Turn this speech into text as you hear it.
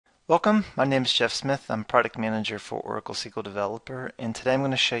Welcome, my name is Jeff Smith. I'm Product Manager for Oracle SQL Developer, and today I'm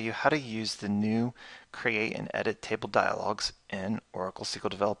going to show you how to use the new Create and Edit Table Dialogs in Oracle SQL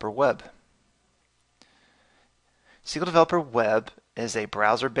Developer Web. SQL Developer Web is a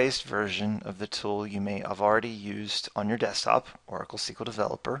browser-based version of the tool you may have already used on your desktop, Oracle SQL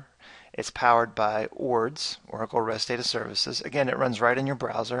Developer. It's powered by ORDS, Oracle REST Data Services. Again, it runs right in your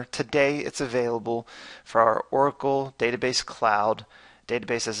browser. Today, it's available for our Oracle Database Cloud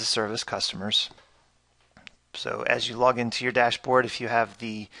Database as a Service customers. So as you log into your dashboard, if you have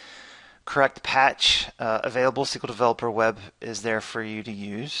the correct patch available, SQL Developer Web is there for you to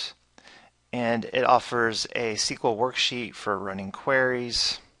use. And it offers a SQL worksheet for running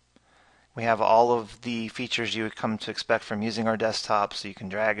queries. We have all of the features you would come to expect from using our desktop, so you can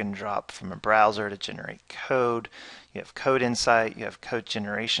drag and drop from a browser to generate code. You have code insight, you have code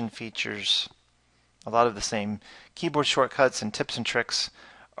generation features. A lot of the same keyboard shortcuts and tips and tricks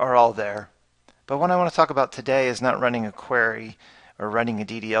are all there. But what I want to talk about today is not running a query or running a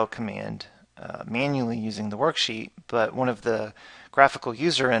DDL command manually using the worksheet, but one of the graphical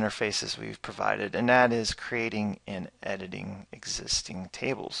user interfaces we've provided, and that is creating and editing existing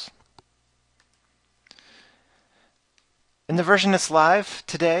tables. In the version that's live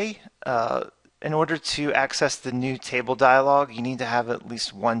today, in order to access the new table dialog, you need to have at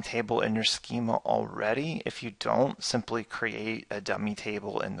least one table in your schema already. If you don't, simply create a dummy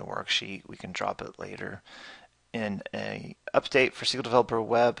table in the worksheet. We can drop it later. In an update for SQL Developer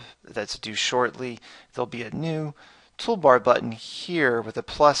Web that's due shortly, there'll be a new toolbar button here with a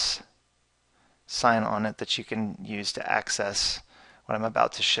plus sign on it that you can use to access what I'm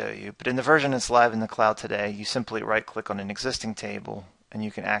about to show you. But in the version that's live in the cloud today, you simply right-click on an existing table and you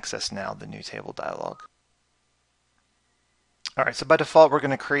can access now the new table dialog. Alright, so by default we're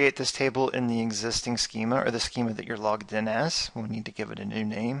going to create this table in the existing schema, or the schema that you're logged in as. We'll need to give it a new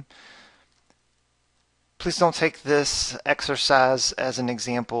name. Please don't take this exercise as an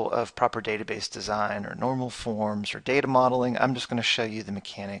example of proper database design or normal forms or data modeling. I'm just going to show you the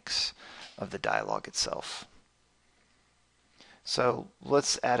mechanics of the dialog itself. So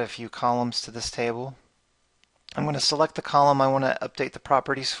let's add a few columns to this table. I'm going to select the column I want to update the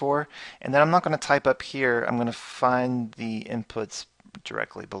properties for, and then I'm not going to type up here. I'm going to find the inputs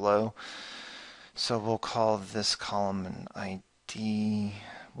directly below. So we'll call this column an ID.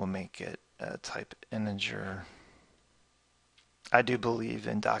 We'll make it type integer. I do believe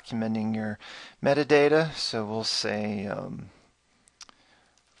in documenting your metadata, so we'll say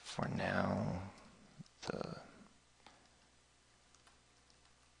for now the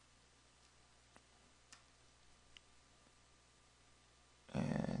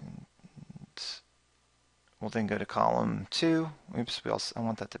and we'll then go to column 2. Oops, I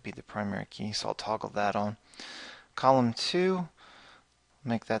want that to be the primary key, so I'll toggle that on. Column 2,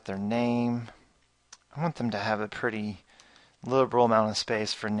 make that their name. I want them to have a pretty liberal amount of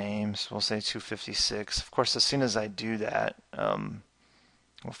space for names. We'll say 256. Of course, as soon as I do that,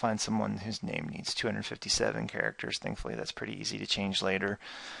 we'll find someone whose name needs 257 characters. Thankfully, that's pretty easy to change later.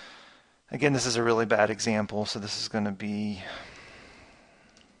 Again, this is a really bad example, so this is going to be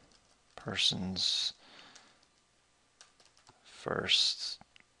person's first,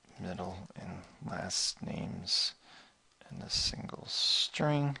 middle, and last names in a single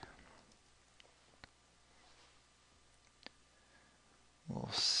string. We'll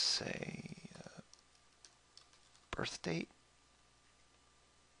say birth date.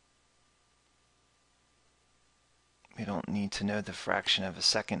 We don't need to know the fraction of a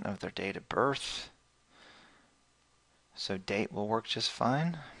second of their date of birth, so date will work just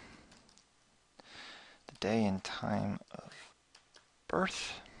fine. The day and time of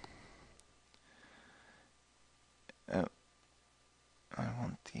birth. Oh, I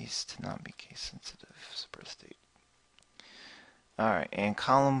want these to not be case sensitive, so birth date. Alright, and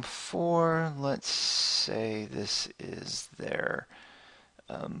column 4, let's say this is their,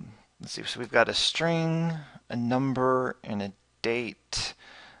 let's see, so we've got a string, a number, and a date.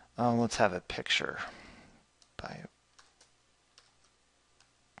 Let's have a picture by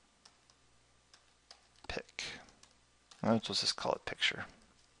pic. Let's just call it picture.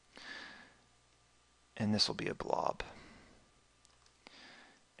 And this will be a blob.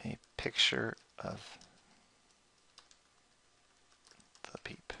 A picture of the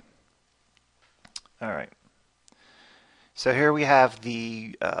peep. Alright. So here we have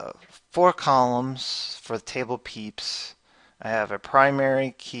the 4 columns for the table peeps. I have a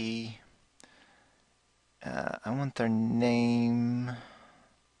primary key. I want their name.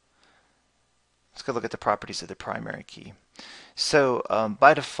 Let's go look at the properties of the primary key. So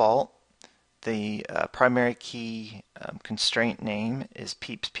by default, The primary key constraint name is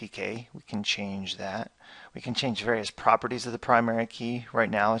peeps pk. We can change that. We can change various properties of the primary key. Right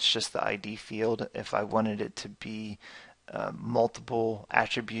now it's just the ID field. If I wanted it to be multiple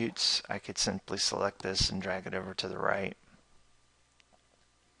attributes, I could simply select this and drag it over to the right.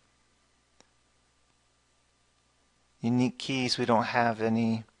 Unique keys, we don't have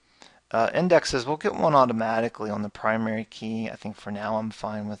any. Indexes, we'll get one automatically on the primary key. I think for now I'm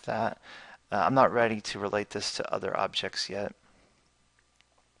fine with that. I'm not ready to relate this to other objects yet.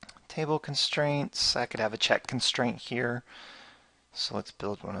 Table constraints, I could have a check constraint here. So let's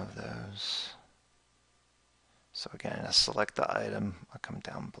build one of those. So again, I select the item, I come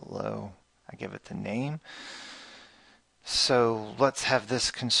down below, I give it the name. So let's have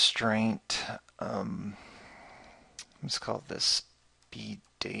this constraint, let's call this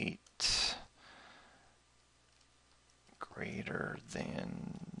bDate greater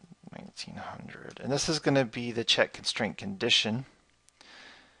than 1900. And this is going to be the check constraint condition.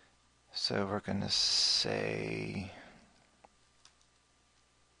 So we're going to say,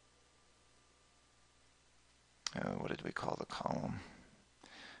 what did we call the column?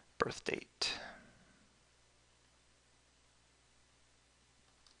 Birth date.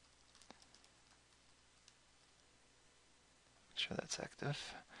 Make sure that's active.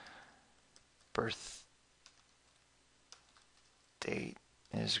 Birth date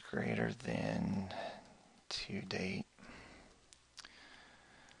is greater than to date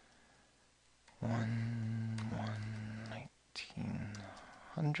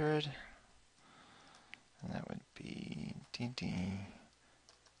 1/1/1900, and that would be dd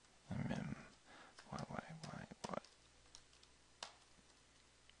what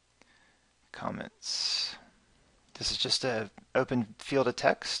comments. This is just an open field of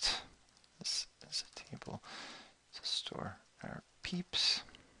text. This is a table to store our peeps.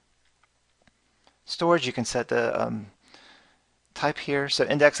 Storage, you can set the type here. So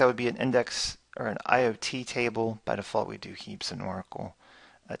index, that would be an index or an IoT table. By default, we do heaps in Oracle.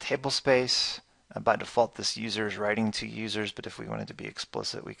 A table space, by default, this user is writing to users, but if we wanted to be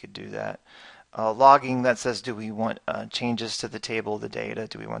explicit, we could do that. Logging, that says, do we want changes to the table, the data?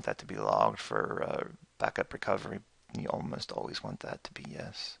 Do we want that to be logged for backup recovery? You almost always want that to be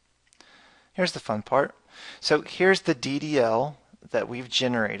yes. Here's the fun part. So here's the DDL that we've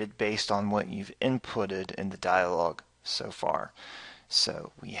generated based on what you've inputted in the dialog so far.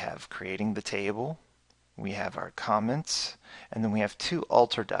 So we have creating the table, we have our comments, and then we have two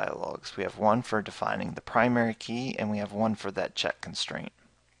alter dialogues. We have one for defining the primary key, and we have one for that check constraint.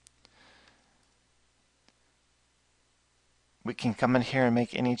 We can come in here and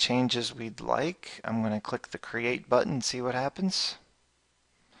make any changes we'd like. I'm going to click the create button and see what happens.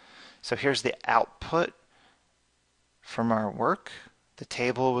 So here's the output from our work. The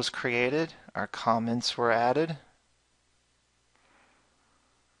table was created, our comments were added,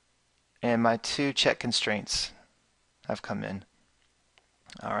 and my two check constraints have come in.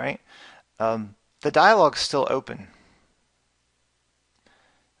 All right. The dialog's still open,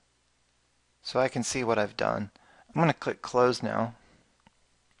 so I can see what I've done. I'm going to click close now.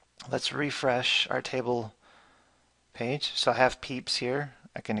 Let's refresh our table page. So I have peeps here.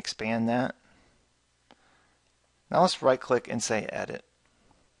 I can expand that. Now let's right click and say edit.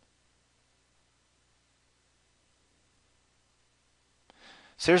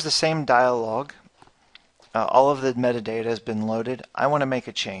 So here's the same dialog. All of the metadata has been loaded. I want to make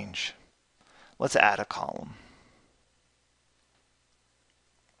a change. Let's add a column.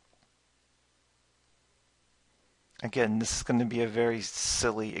 Again, this is going to be a very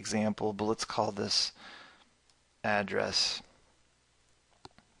silly example, but let's call this address.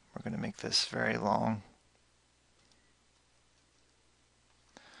 We're going to make this very long.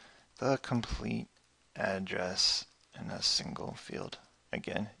 The complete address in a single field.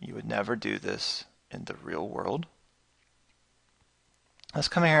 Again, you would never do this in the real world. Let's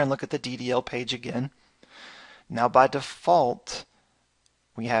come here and look at the DDL page again. Now by default,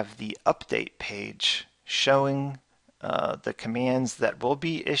 we have the update page showing the commands that will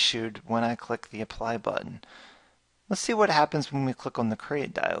be issued when I click the apply button. Let's see what happens when we click on the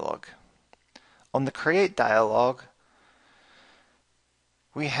create dialog. On the create dialog,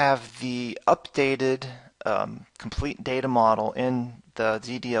 we have the updated complete data model in the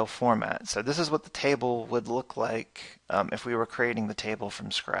DDL format. So this is what the table would look like if we were creating the table from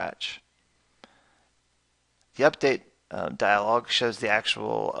scratch. The update dialog shows the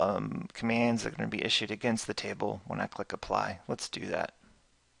actual commands that are going to be issued against the table when I click apply. Let's do that.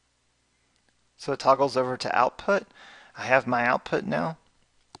 So it toggles over to output. I have my output now.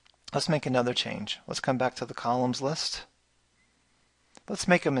 Let's make another change. Let's come back to the columns list. Let's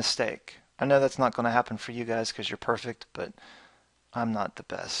make a mistake. I know that's not going to happen for you guys because you're perfect, but I'm not the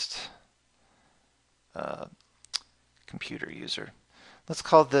best uh, computer user. Let's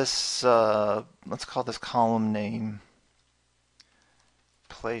call this column name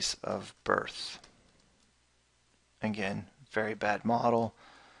place of birth. Again, very bad model.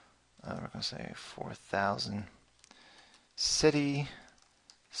 We're going to say 4,000. City,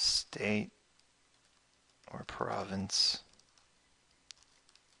 state, or province,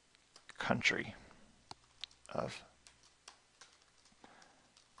 country of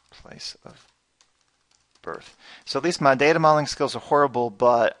place of birth. So at least my data modeling skills are horrible,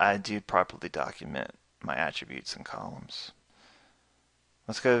 but I do properly document my attributes and columns.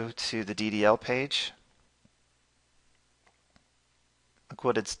 Let's go to the DDL page. Look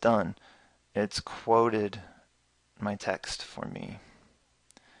what it's done. It's quoted my text for me.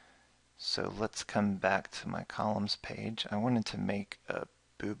 So let's come back to my columns page. I wanted to make a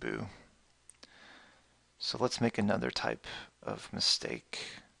boo-boo. So let's make another type of mistake.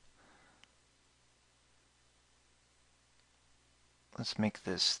 Let's make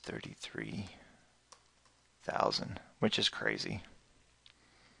this 33,000, which is crazy.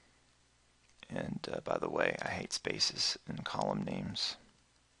 And by the way, I hate spaces in column names.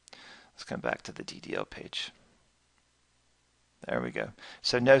 Let's come back to the DDL page. There we go.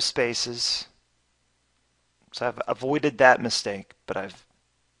 So no spaces. So I've avoided that mistake, but I've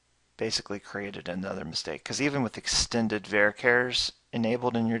basically created another mistake. Because even with extended varchars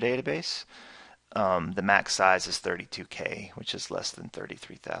enabled in your database, the max size is 32K, which is less than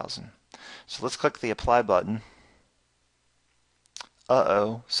 33,000. So let's click the apply button.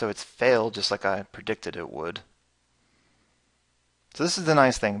 Uh-oh, so it's failed just like I predicted it would. So this is the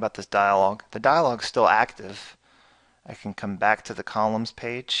nice thing about this dialog. The dialog's still active. I can come back to the columns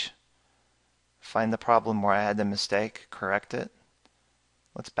page, find the problem where I had the mistake, correct it.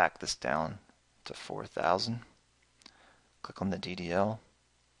 Let's back this down to 4,000. Click on the DDL.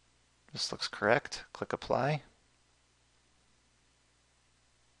 This looks correct. Click apply.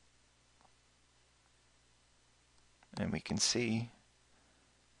 And we can see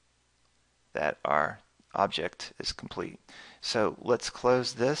that our object is complete. So let's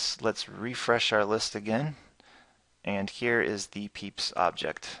close this. Let's refresh our list again. And here is the peeps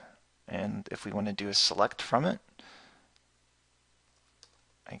object. And if we want to do a select from it,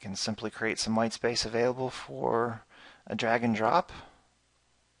 I can simply create some white space available for a drag and drop.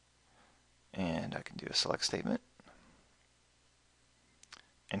 And I can do a select statement.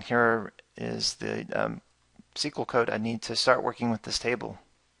 And here is the SQL code I need to start working with this table.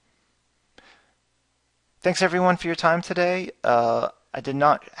 Thanks everyone for your time today. I did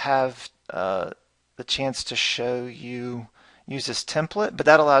not have the chance to show you use this template, but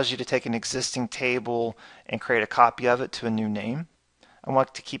that allows you to take an existing table and create a copy of it to a new name. I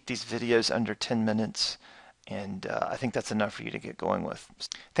want to keep these videos under 10 minutes, and I think that's enough for you to get going with.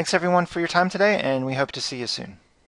 Thanks everyone for your time today, and we hope to see you soon.